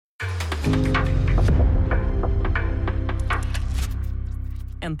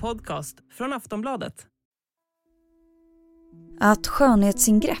En podcast från Aftonbladet. Att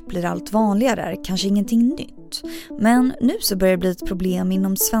skönhetsingrepp blir allt vanligare är kanske ingenting nytt. Men nu så börjar det bli ett problem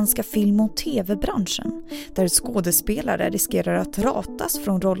inom svenska film- och tv-branschen. Där skådespelare riskerar att ratas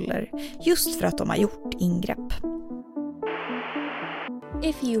från roller just för att de har gjort ingrepp.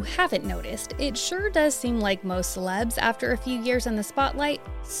 If you haven't noticed, it sure does seem like most celebs, after a few years in the spotlight,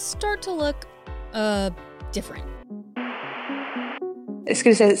 start to look, different. Jag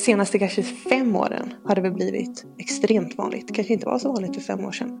skulle säga senaste kanske 5 åren har det väl blivit extremt vanligt. Kanske inte var så vanligt för 5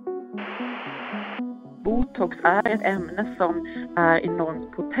 år sedan. Botox är ett ämne som är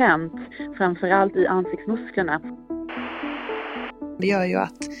enormt potent, framförallt i ansiktsmusklerna. Det gör ju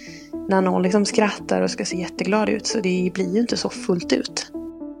att när någon liksom skrattar och ska se jätteglad ut, så det blir ju inte så fullt ut.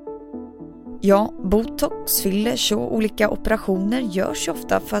 Ja, botox, fillers och olika operationer görs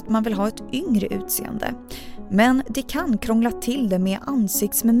ofta för att man vill ha ett yngre utseende. Men det kan krångla till det med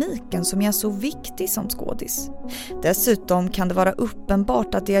ansiktsmimiken som är så viktig som skådis. Dessutom kan det vara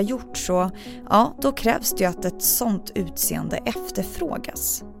uppenbart att det har gjort så, ja, då krävs det ju att ett sånt utseende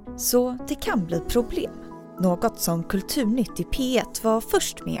efterfrågas. Så det kan bli problem. Något som Kulturnytt i P1 var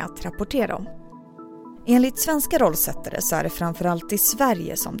först med att rapportera om. Enligt svenska rollsättare så är det framförallt i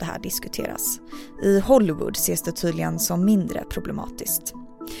Sverige som det här diskuteras. I Hollywood ses det tydligen som mindre problematiskt.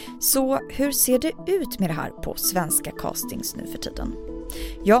 Så hur ser det ut med det här på svenska castings nu för tiden?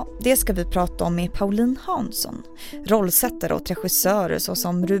 Ja, det ska vi prata om med Pauline Hansson, rollsättare och regissörer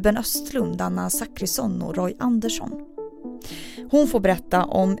såsom Ruben Östlund, Anna Zachrisson och Roy Andersson. Hon får berätta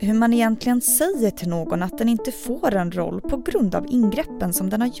om hur man egentligen säger till någon att den inte får en roll på grund av ingreppen som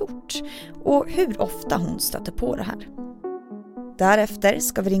den har gjort och hur ofta hon stöter på det här. Därefter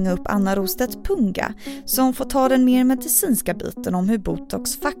ska vi ringa upp Rostedt Punga som får ta den mer medicinska biten om hur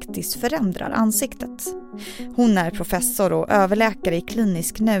botox faktiskt förändrar ansiktet. Hon är professor och överläkare i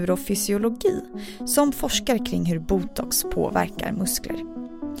klinisk neurofysiologi som forskar kring hur botox påverkar muskler.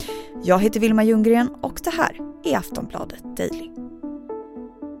 Jag heter Vilma Ljunggren och det här är Aftonbladet Daily.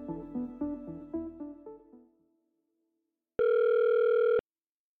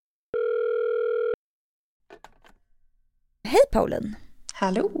 Hej Pauline!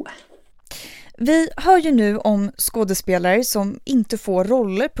 Hallå! Vi hör ju nu om skådespelare som inte får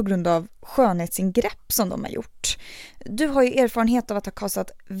roller på grund av skönhetsingrepp som de har gjort. Du har ju erfarenhet av att ha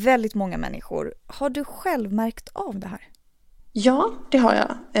kastat väldigt många människor. Har du själv märkt av det här? Ja, det har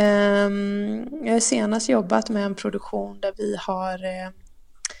jag. Jag har senast jobbat med en produktion där vi har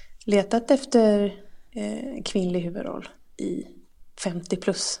letat efter kvinnlig huvudroll i 50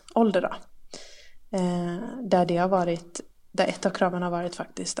 plus ålder då. Där det har varit, där ett av kraven har varit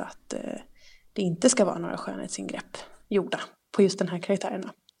faktiskt att det inte ska vara några skönhetsingrepp gjorda på just den här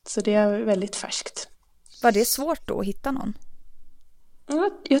karaktärerna. Så det är väldigt färskt. Var det svårt då att hitta någon?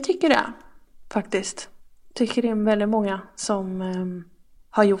 Jag tycker det faktiskt. Jag tycker det är väldigt många som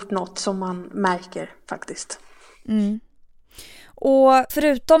har gjort något som man märker faktiskt. Mm. Och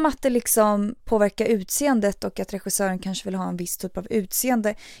förutom att det liksom påverkar utseendet och att regissören kanske vill ha en viss typ av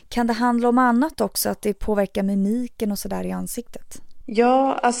utseende, kan det handla om annat också, att det påverkar mimiken och sådär i ansiktet?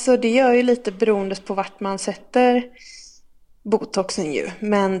 Ja, alltså det gör ju lite beroende på vart man sätter botoxen ju.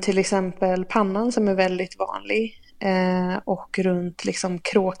 Men till exempel pannan som är väldigt vanlig och runt liksom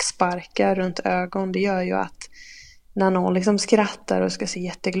kråksparkar runt ögon, det gör ju att när någon liksom skrattar och ska se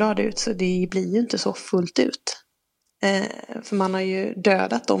jätteglad ut, så det blir ju inte så fullt ut. För man har ju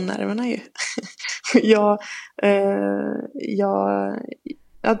dödat de nerverna ju.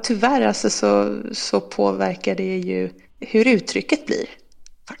 Tyvärr alltså så påverkar det ju hur uttrycket blir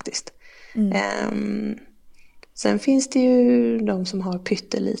faktiskt. Sen finns det ju de som har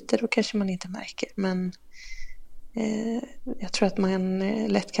pyttelite, då kanske man inte märker. Men jag tror att man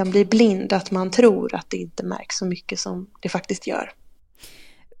lätt kan bli blind, att man tror att det inte märks så mycket som det faktiskt gör.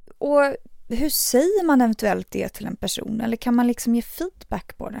 Och hur säger man eventuellt det till en person? Eller kan man liksom ge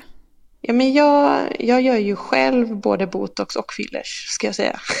feedback på det? Ja, men jag gör ju själv både botox och fillers, ska jag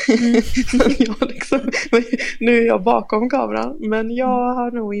säga. Nu är jag bakom kameran, men jag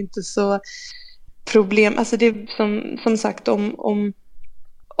har nog inte så problem. Alltså det är som sagt, om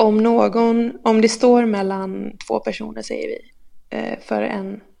det står mellan 2 personer, säger vi, för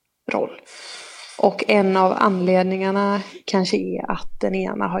en roll. Och en av anledningarna kanske är att den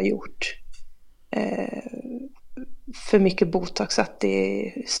ena har gjort för mycket botox, att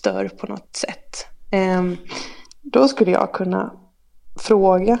det stör på något sätt. Då skulle jag kunna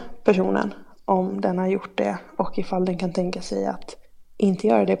fråga personen om den har gjort det och ifall den kan tänka sig att inte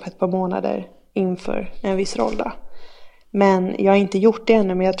göra det på ett par månader inför en viss roll då. Men jag har inte gjort det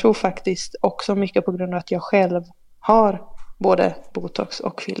ännu, men jag tror faktiskt också mycket på grund av att jag själv har både botox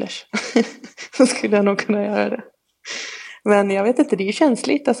och fillers. Så skulle jag nog kunna göra det. Men jag vet inte, det är ju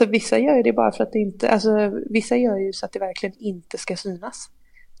känsligt. Alltså vissa gör ju det bara för att det inte, alltså vissa gör ju så att det verkligen inte ska synas.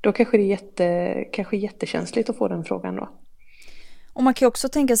 Då kanske det är kanske jättekänsligt att få den frågan då. Och man kan ju också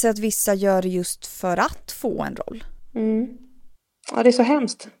tänka sig att vissa gör det just för att få en roll. Mm. Ja, det är så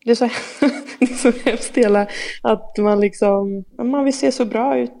hemskt. Det är så hemskt hela att man liksom, man vill se så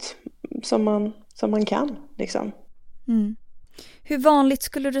bra ut som man kan liksom. Mm. Hur vanligt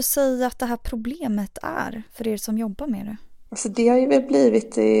skulle du säga att det här problemet är för er som jobbar med det? Alltså det har ju väl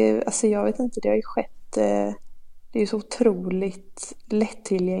blivit, alltså jag vet inte, det har ju skett, det är ju så otroligt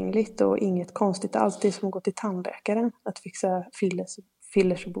lättillgängligt och inget konstigt. Allt är som att gå till tandläkaren att fixa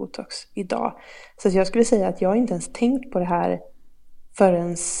fillers och botox idag. Så jag skulle säga att jag inte ens tänkt på det här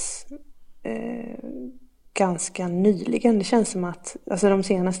förrän ganska nyligen. Det känns som att alltså de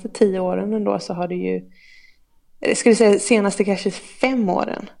senaste 10 åren ändå så har det ju, jag skulle säga senaste kanske 5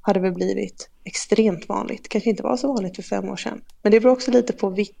 åren har det väl blivit extremt vanligt. Kanske inte var så vanligt för 5 år sedan. Men det beror också lite på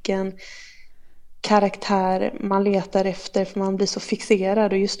vilken karaktär man letar efter, för man blir så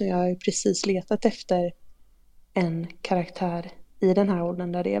fixerad. Och just nu har jag precis letat efter en karaktär i den här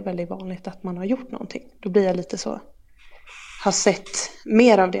åldern där det är väldigt vanligt att man har gjort någonting. Då blir jag lite så, har sett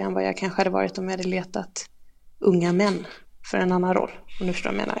mer av det än vad jag kanske hade varit om jag hade letat unga män för en annan roll. Om du förstår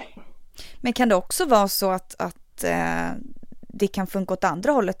vad jag menar. Men kan det också vara så att det kan funka åt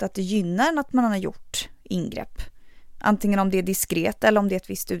andra hållet, att det gynnar en att man har gjort ingrepp? Antingen om det är diskret eller om det är ett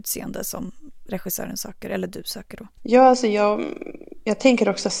visst utseende som regissören söker eller du söker då. Ja, alltså jag tänker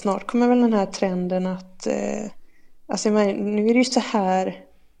också att snart kommer väl den här trenden att alltså nu är det ju så här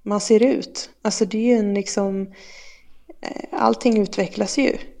man ser ut. Alltså det är ju en liksom, allting utvecklas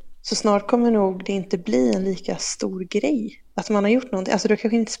ju. Så snart kommer nog det inte bli en lika stor grej att man har gjort någonting. Alltså det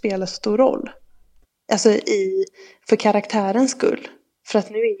kanske inte spelar så stor roll. Alltså för karaktärens skull. För att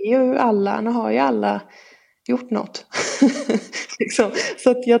nu har ju alla gjort något. Liksom.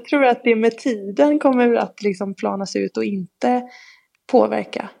 Så att jag tror att det med tiden kommer att liksom planas ut och inte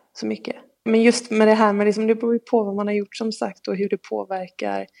påverka så mycket. Men just med det här med liksom, det beror ju på vad man har gjort som sagt och hur det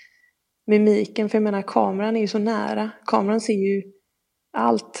påverkar mimiken. För jag menar, kameran är ju så nära. Kameran ser ju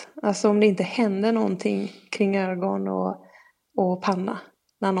allt. Alltså om det inte händer någonting kring ögon och panna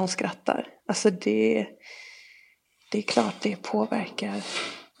när någon skrattar. Alltså det är klart det påverkar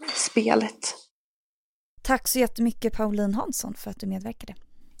spelet. Tack så jättemycket Pauline Hansson för att du medverkade.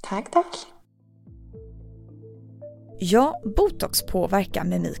 Tack. Ja, botox påverkar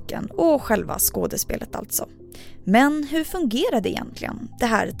mimiken och själva skådespelet alltså. Men hur fungerar det egentligen, det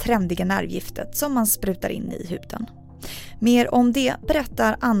här trendiga nervgiftet som man sprutar in i huden? Mer om det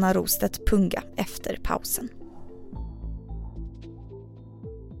berättar Rostedt Punga efter pausen.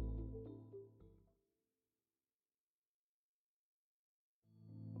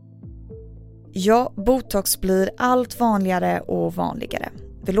 Ja, botox blir allt vanligare och vanligare.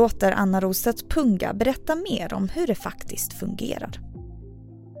 Vi låter Rostedt Punga berätta mer om hur det faktiskt fungerar.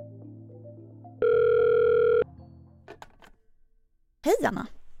 Hej Anna!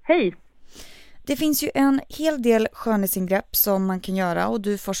 Hej! Det finns ju en hel del skönhetsingrepp som man kan göra och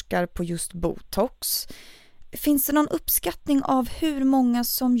du forskar på just botox. Finns det någon uppskattning av hur många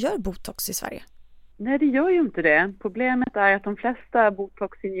som gör botox i Sverige? Nej, det gör ju inte det. Problemet är att de flesta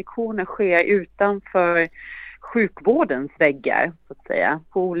botoxinjektioner sker utanför sjukvårdens väggar, så att säga,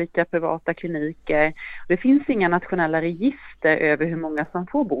 på olika privata kliniker. Det finns inga nationella register över hur många som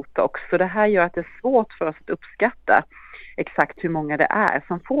får botox, så det här gör att det är svårt för oss att uppskatta exakt hur många det är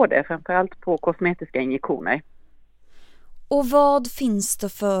som får det, framförallt på kosmetiska injektioner. Och vad finns det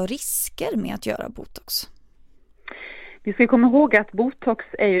för risker med att göra botox? Vi ska komma ihåg att botox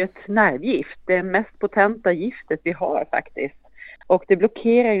är ju ett nervgift, det mest potenta giftet vi har faktiskt. Och det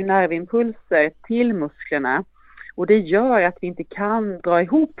blockerar ju nervimpulser till musklerna och det gör att vi inte kan dra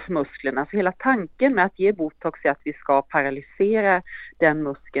ihop musklerna. Så hela tanken med att ge botox är att vi ska paralysera den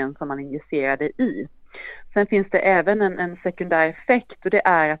muskeln som man injicerade i. Sen finns det även en sekundär effekt och det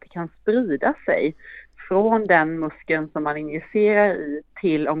är att det kan sprida sig från den muskeln som man injicerar i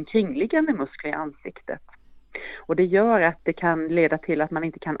till omkringliggande muskler i ansiktet. Och det gör att det kan leda till att man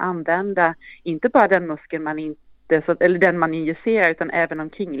inte kan använda inte bara den muskeln eller den man injicerar utan även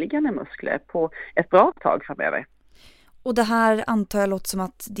omkringliggande muskler på ett bra tag framöver. Och det här antar jag låter som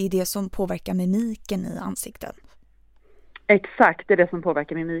att det är det som påverkar mimiken i ansiktet. Exakt, det är det som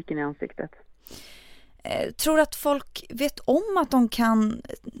påverkar mimiken i ansiktet. Tror att folk vet om att de kan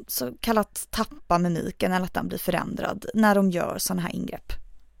så kallat tappa mimiken eller att den blir förändrad när de gör sådana här ingrepp?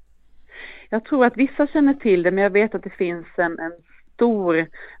 Jag tror att vissa känner till det, men jag vet att det finns en stor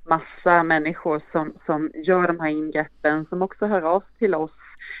massa människor som gör de här ingreppen, som också hör av sig till oss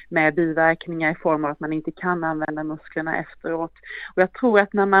med biverkningar i form av att man inte kan använda musklerna efteråt. Och jag tror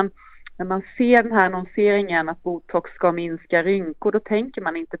att när man ser den här annonseringen att botox ska minska rynkor, då tänker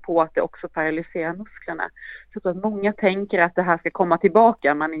man inte på att det också paralyserar musklerna. Så att många tänker att det här ska komma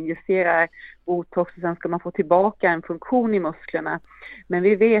tillbaka. Man injicerar botox och sen ska man få tillbaka en funktion i musklerna. Men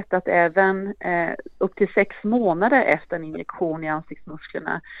vi vet att även upp till 6 månader efter en injektion i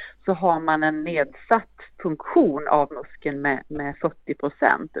ansiktsmusklerna så har man en nedsatt funktion av muskeln med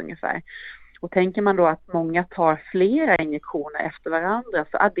 40% ungefär. Och tänker man då att många tar flera injektioner efter varandra,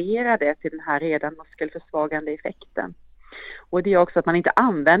 så adderar det till den här redan muskelförsvagande effekten. Och det gör också att man inte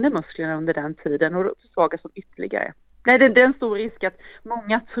använder musklerna under den tiden, och då försvagas de ytterligare. Nej, det är en stor risk att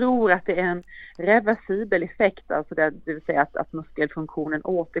många tror att det är en reversibel effekt, alltså det vill säga att muskelfunktionen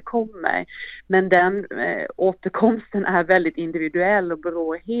återkommer. Men den återkomsten är väldigt individuell och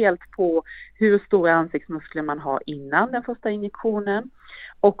beror helt på hur stora ansiktsmuskler man har innan den första injektionen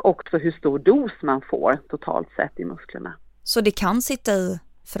och också hur stor dos man får totalt sett i musklerna. Så det kan sitta i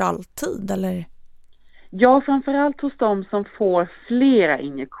för alltid, eller? Ja, framförallt hos de som får flera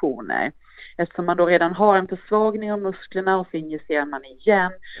injektioner. Eftersom man då redan har en försvagning av musklerna och så injicerar man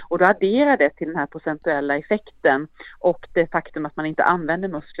igen. Och då adderar det till den här procentuella effekten och det faktum att man inte använder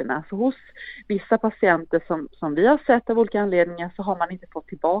musklerna. Så hos vissa patienter som vi har sett av olika anledningar så har man inte fått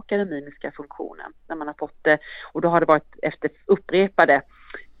tillbaka den mimiska funktionen när man har fått det. Och då har det varit efter upprepade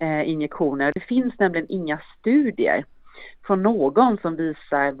injektioner. Det finns nämligen inga studier från någon som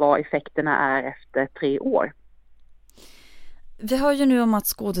visar vad effekterna är efter 3 år. Vi hör ju nu om att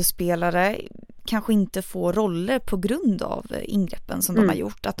skådespelare kanske inte får roller på grund av ingreppen som de har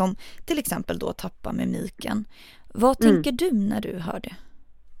gjort. Att de till exempel då tappar mimiken. Vad tänker du när du hör det?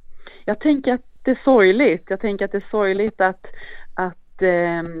 Jag tänker att det är sorgligt. Jag tänker att det är sorgligt att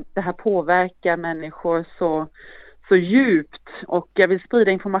det här påverkar människor så djupt, och jag vill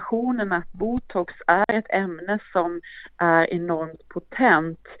sprida informationen att botox är ett ämne som är enormt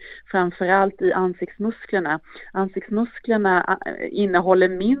potent, framförallt i ansiktsmusklerna. Ansiktsmusklerna innehåller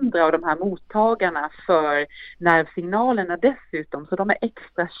mindre av de här mottagarna för nervsignalerna dessutom, så de är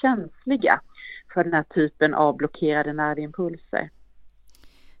extra känsliga för den här typen av blockerade nervimpulser.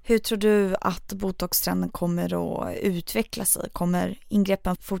 Hur tror du att botoxtrenden kommer att utveckla sig? Kommer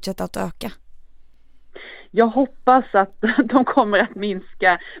ingreppen fortsätta att öka? Jag hoppas att de kommer att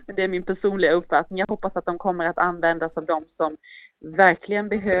minska, men det är min personliga uppfattning. Jag hoppas att de kommer att användas av de som verkligen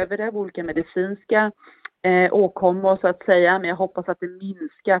behöver det, olika medicinska åkommor så att säga. Men jag hoppas att det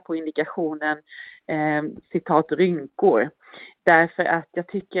minskar på indikationen citat rynkor. Därför att jag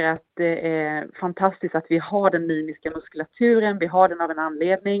tycker att det är fantastiskt att vi har den mimiska muskulaturen, vi har den av en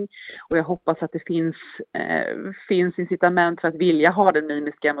anledning, och jag hoppas att det finns incitament för att vilja ha den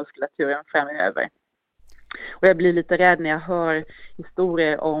mimiska muskulaturen framöver. Och jag blir lite rädd när jag hör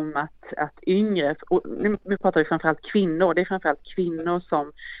historier om att yngre, och nu pratar vi framförallt kvinnor, det är framförallt kvinnor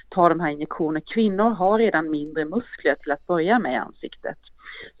som tar de här injektionerna. Kvinnor har redan mindre muskler till att börja med i ansiktet.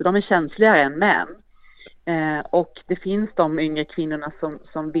 Så de är känsligare än män. Och det finns de yngre kvinnorna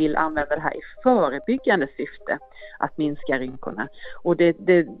som vill använda det här i förebyggande syfte, att minska rynkorna. Och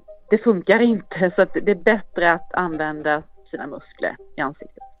det funkar inte, så att det är bättre att använda sina muskler i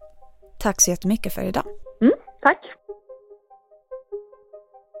ansiktet. Tack så jättemycket för idag. Tack.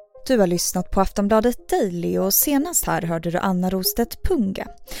 Du har lyssnat på Aftonbladet Daily, och senast här hörde du Rostedt Punga,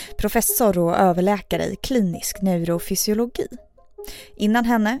 professor och överläkare i klinisk neurofysiologi. Innan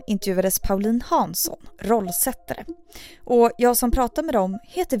henne intervjuades Pauline Hansson, rollsättare. Och jag som pratar med dem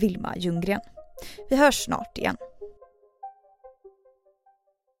heter Vilma Ljunggren. Vi hörs snart igen.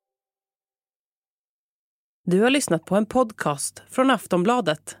 Du har lyssnat på en podcast från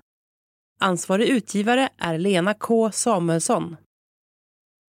Aftonbladet. Ansvarig utgivare är Lena K. Samuelsson.